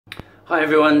Hi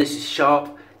everyone, this is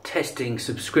Sharp testing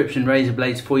subscription razor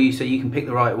blades for you so you can pick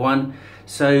the right one.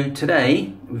 So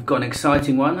today we've got an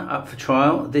exciting one up for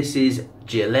trial. This is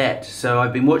Gillette. So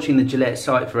I've been watching the Gillette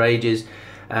site for ages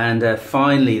and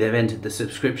finally they've entered the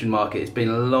subscription market. It's been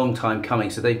a long time coming.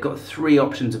 So they've got three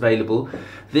options available.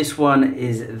 This one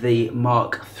is the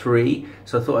Mark III.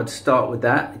 So I thought I'd start with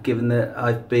that, given that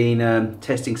I've been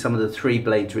testing some of the 3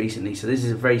 blades recently. So this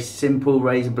is a very simple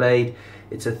razor blade.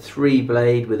 It's a 3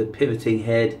 blade with a pivoting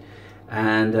head,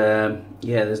 and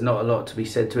yeah, there's not a lot to be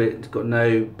said to it. It's got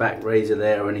no back razor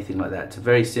there or anything like that. It's a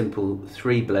very simple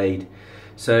 3 blade.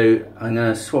 So I'm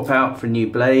going to swap out for a new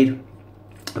blade.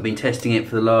 I've been testing it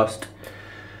for the last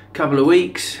couple of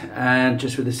weeks, and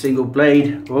just with a single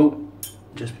blade, well,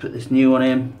 just put this new one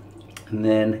in and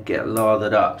then get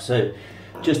lathered up. So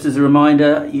just as a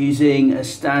reminder, using a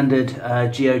standard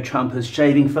Geo Trumpers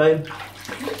shaving foam,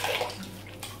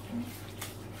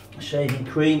 shaving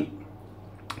cream,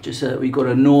 just so that we've got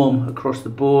a norm across the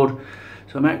board.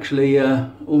 So I'm actually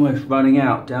almost running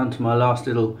out, down to my last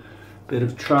little bit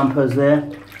of Trumpers there.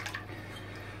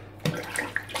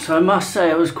 So I must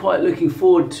say I was quite looking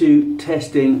forward to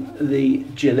testing the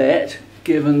Gillette,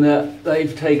 given that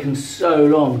they've taken so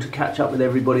long to catch up with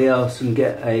everybody else and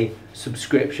get a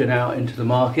subscription out into the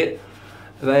market.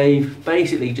 They've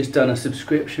basically just done a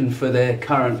subscription for their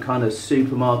current kind of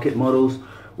supermarket models,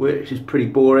 which is pretty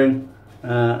boring.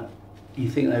 You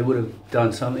think they would have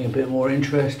done something a bit more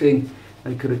interesting.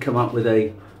 They could have come up with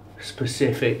a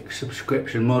specific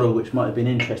subscription model which might have been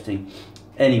interesting.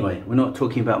 Anyway, we're not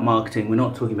talking about marketing, we're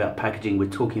not talking about packaging, we're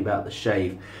talking about the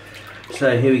shave.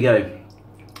 So here we go.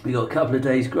 We got a couple of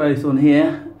days growth on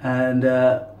here, and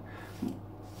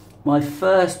my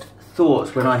first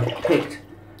thoughts when I picked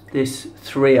this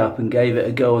 3 up and gave it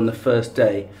a go on the first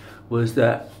day was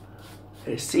that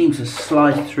it seems to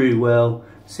slide through well,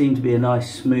 seemed to be a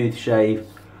nice smooth shave,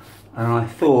 and I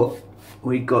thought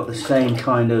we'd got the same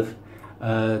kind of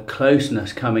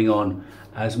closeness coming on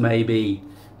as maybe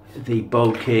the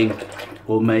Bold King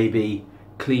or maybe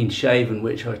Clean Shaven,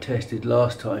 which I tested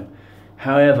last time.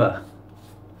 However,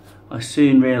 I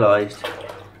soon realised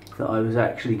that I was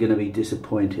actually going to be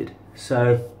disappointed.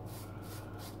 So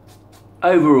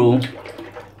overall,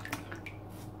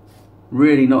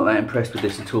 really not that impressed with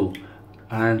this at all,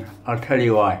 and I'll tell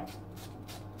you why.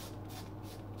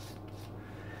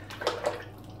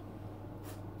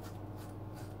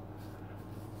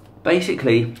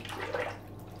 Basically,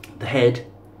 the head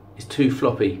is too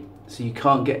floppy, so you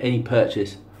can't get any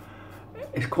purchase.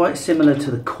 It's quite similar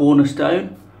to the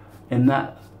Cornerstone in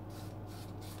that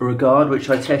regard, which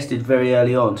I tested very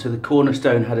early on. So the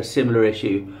Cornerstone had a similar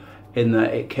issue in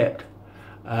that it kept,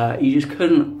 you just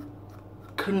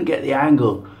couldn't get the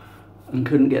angle and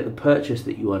couldn't get the purchase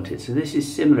that you wanted. So this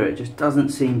is similar. It just doesn't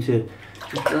seem to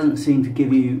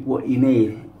give you what you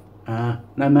need. No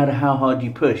matter how hard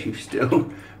you push, you've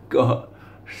still got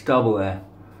stubble there.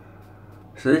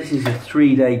 So this is a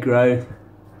 3-day growth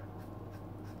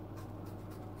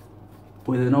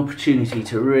with an opportunity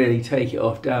to really take it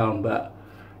off down, but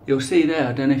you'll see there,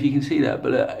 I don't know if you can see that,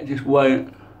 but it just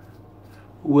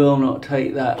will not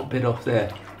take that bit off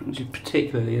there, which is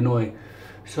particularly annoying.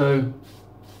 So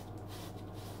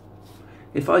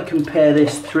if I compare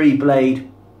this 3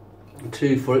 blade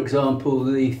to, for example,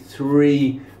 the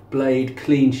 3 blade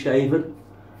Clean Shaven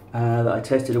that I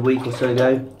tested a week or so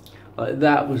ago,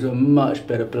 that was a much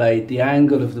better blade. The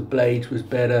angle of the blades was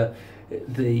better,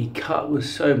 the cut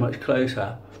was so much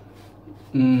closer.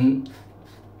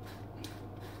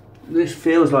 This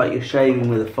feels like you're shaving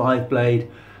with a 5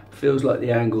 blade, feels like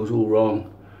the angle's all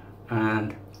wrong,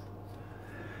 and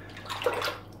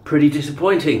pretty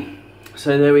disappointing.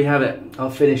 So there we have it.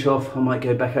 I'll finish off. I might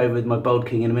go back over with my Bold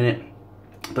King in a minute,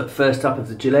 but first up of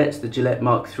the Gillettes, the Gillette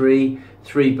Mark III,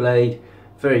 3 blade,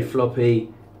 very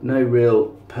floppy, no real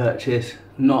purchase,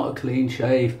 not a clean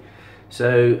shave.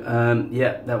 So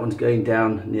yeah, that one's going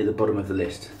down near the bottom of the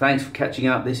list. Thanks for catching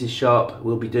up. This is Sharp.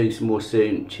 We'll be doing some more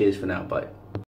soon. Cheers for now. Bye.